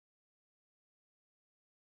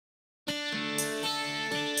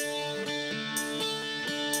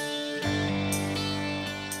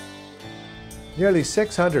Nearly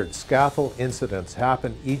 600 scaffold incidents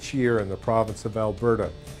happen each year in the province of Alberta,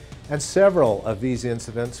 and several of these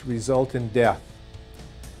incidents result in death.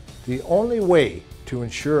 The only way to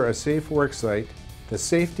ensure a safe worksite, the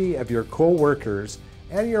safety of your co-workers,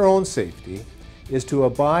 and your own safety is to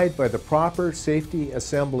abide by the proper safety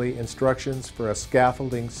assembly instructions for a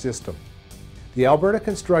scaffolding system. The Alberta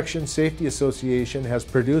Construction Safety Association has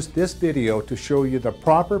produced this video to show you the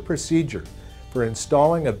proper procedure for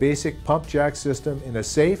installing a basic pump jack system in a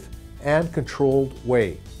safe and controlled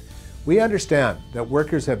way. We understand that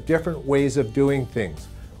workers have different ways of doing things.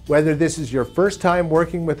 Whether this is your first time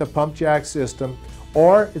working with a pump jack system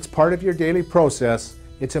or it's part of your daily process,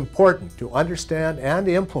 it's important to understand and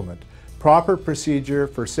implement proper procedure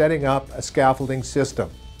for setting up a scaffolding system.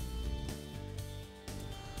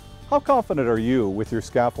 How confident are you with your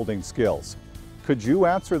scaffolding skills? Could you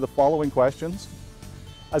answer the following questions?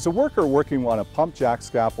 As a worker working on a pump jack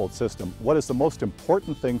scaffold system, what is the most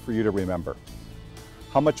important thing for you to remember?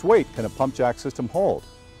 How much weight can a pump jack system hold?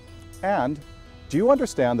 And do you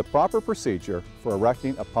understand the proper procedure for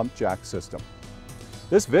erecting a pump jack system?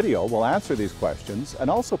 This video will answer these questions and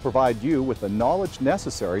also provide you with the knowledge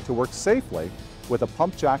necessary to work safely with a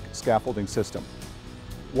pump jack scaffolding system.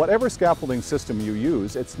 Whatever scaffolding system you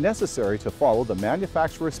use, it's necessary to follow the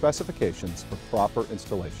manufacturer's specifications for proper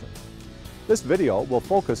installation. This video will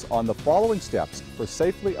focus on the following steps for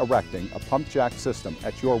safely erecting a pump jack system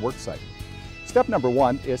at your worksite. Step number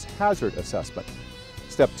 1 is hazard assessment.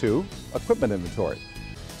 Step 2, equipment inventory.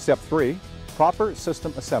 Step 3, proper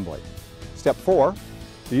system assembly. Step 4,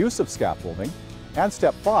 the use of scaffolding. And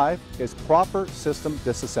step 5 is proper system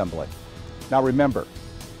disassembly. Now remember,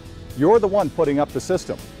 you're the one putting up the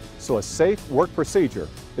system, so a safe work procedure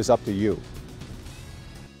is up to you.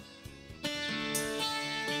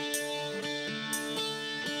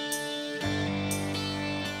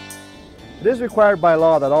 It is required by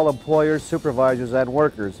law that all employers, supervisors, and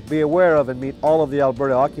workers be aware of and meet all of the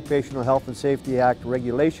Alberta Occupational Health and Safety Act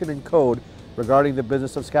regulation and code regarding the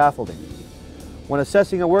business of scaffolding. When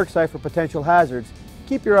assessing a worksite for potential hazards,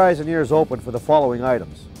 keep your eyes and ears open for the following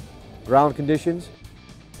items: ground conditions,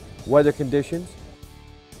 weather conditions,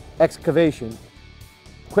 excavation,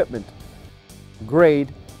 equipment,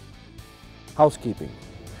 grade, housekeeping.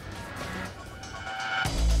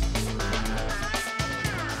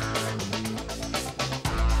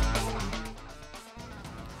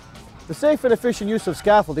 The safe and efficient use of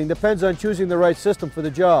scaffolding depends on choosing the right system for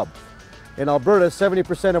the job. In Alberta,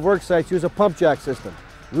 70% of work sites use a pump jack system.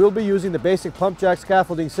 We will be using the basic pump jack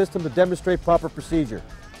scaffolding system to demonstrate proper procedure.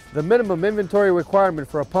 The minimum inventory requirement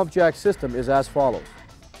for a pump jack system is as follows: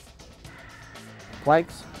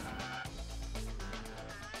 planks,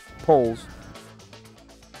 poles,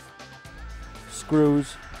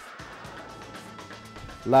 screws,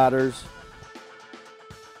 ladders,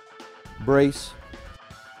 brace,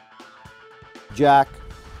 jack,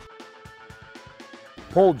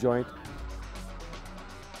 pole joint,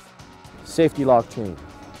 safety lock chain,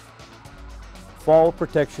 fall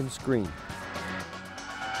protection screen.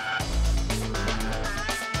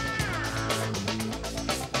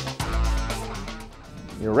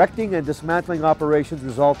 Erecting and dismantling operations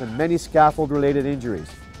result in many scaffold-related injuries.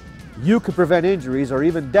 You can prevent injuries or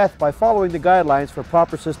even death by following the guidelines for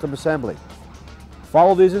proper system assembly.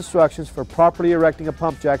 Follow these instructions for properly erecting a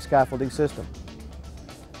pump jack scaffolding system.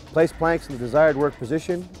 Place planks in the desired work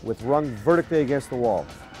position with rung vertically against the wall.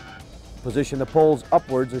 Position the poles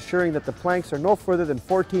upwards, assuring that the planks are no further than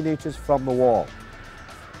 14 inches from the wall.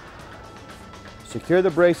 Secure the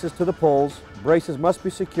braces to the poles. Braces must be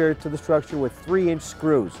secured to the structure with 3-inch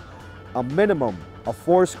screws. A minimum of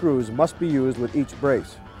 4 screws must be used with each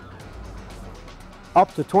brace.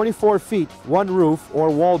 Up to 24 feet, one roof or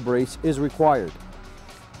wall brace is required.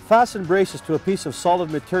 Fasten braces to a piece of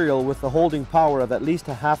solid material with the holding power of at least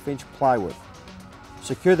a 1/2-inch plywood.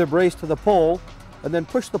 Secure the brace to the pole and then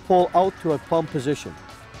push the pole out to a plumb position.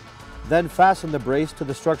 Then fasten the brace to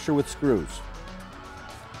the structure with screws.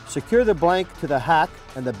 Secure the blank to the hack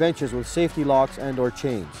and the benches with safety locks and/or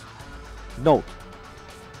chains. Note: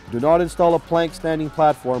 do not install a plank standing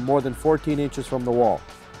platform more than 14 inches from the wall.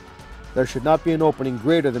 There should not be an opening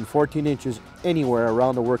greater than 14 inches anywhere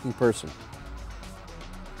around a working person.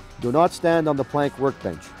 Do not stand on the plank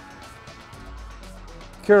workbench.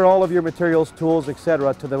 Secure all of your materials, tools,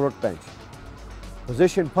 etc. to the workbench.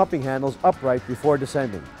 Position pumping handles upright before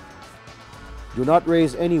descending. Do not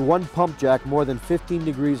raise any one pump jack more than 15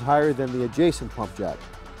 degrees higher than the adjacent pump jack.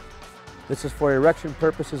 This is for erection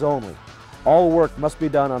purposes only. All work must be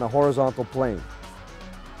done on a horizontal plane.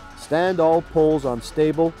 Stand all poles on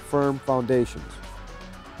stable, firm foundations.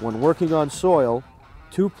 When working on soil,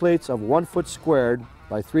 2 plates of 1 foot squared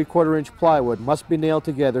by 3/4 inch plywood must be nailed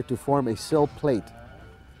together to form a sill plate.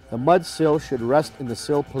 The mud sill should rest in the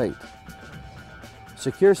sill plate.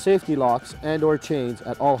 Secure safety locks and/or chains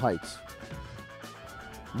at all heights.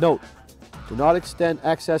 Note: do not extend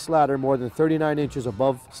access ladder more than 39 inches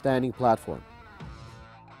above standing platform.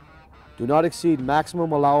 Do not exceed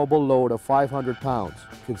maximum allowable load of 500 pounds,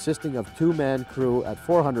 consisting of 2-man crew at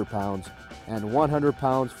 400 pounds and 100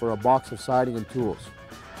 pounds for a box of siding and tools.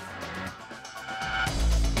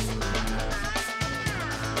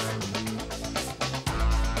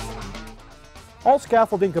 All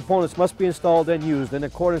scaffolding components must be installed and used in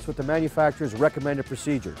accordance with the manufacturer's recommended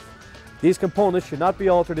procedure. These components should not be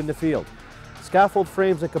altered in the field. Scaffold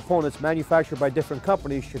frames and components manufactured by different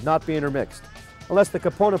companies should not be intermixed, unless the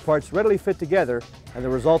component parts readily fit together and the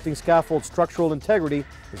resulting scaffold structural integrity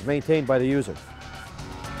is maintained by the user.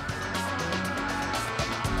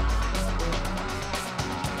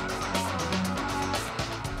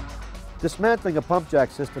 Dismantling a pump jack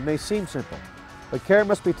system may seem simple, but care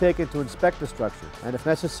must be taken to inspect the structure and, if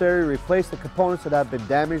necessary, replace the components that have been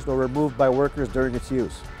damaged or removed by workers during its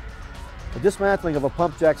use. The dismantling of a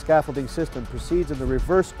pump jack scaffolding system proceeds in the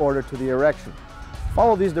reverse order to the erection.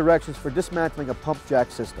 Follow these directions for dismantling a pump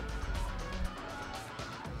jack system.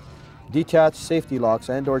 Detach safety locks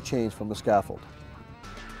and/or chains from the scaffold.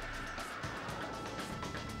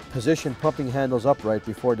 Position pumping handles upright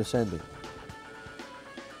before descending.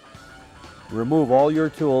 Remove all your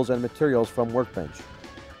tools and materials from workbench.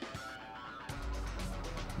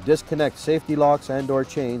 Disconnect safety locks and/or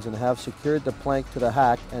chains and have secured the plank to the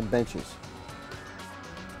hack and benches.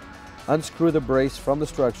 Unscrew the brace from the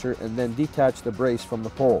structure and then detach the brace from the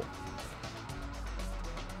pole.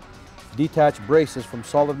 Detach braces from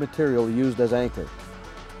solid material used as anchor.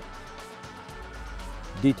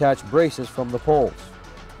 Detach braces from the poles.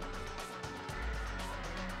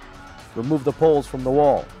 Remove the poles from the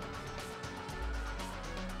wall.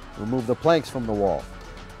 Remove the planks from the wall.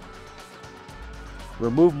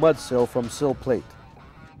 Remove mud sill from sill plate.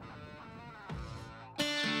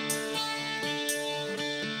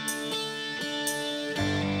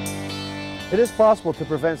 It is possible to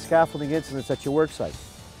prevent scaffolding incidents at your work site.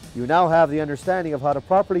 You now have the understanding of how to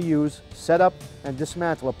properly use, set up, and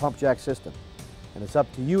dismantle a pump jack system. And it's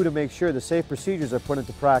up to you to make sure the safe procedures are put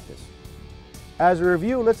into practice. As a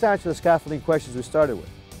review, let's answer the scaffolding questions we started with.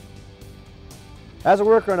 As a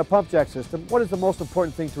worker on a pump jack system, what is the most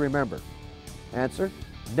important thing to remember? Answer: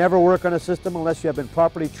 never work on a system unless you have been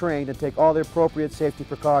properly trained and take all the appropriate safety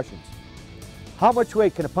precautions. How much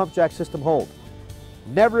weight can a pump jack system hold?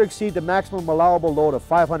 Never exceed the maximum allowable load of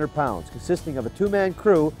 500 pounds, consisting of a 2-man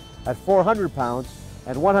crew at 400 pounds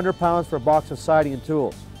and 100 pounds for a box of siding and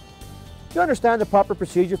tools. Do you understand the proper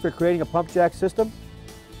procedure for creating a pump jack system?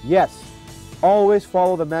 Yes. Always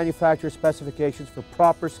follow the manufacturer's specifications for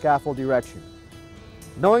proper scaffold erection.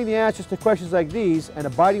 Knowing the answers to questions like these and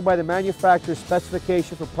abiding by the manufacturer's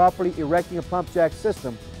specification for properly erecting a pump jack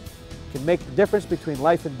system can make the difference between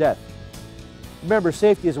life and death. Remember,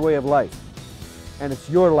 safety is a way of life, and it's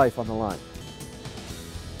your life on the line.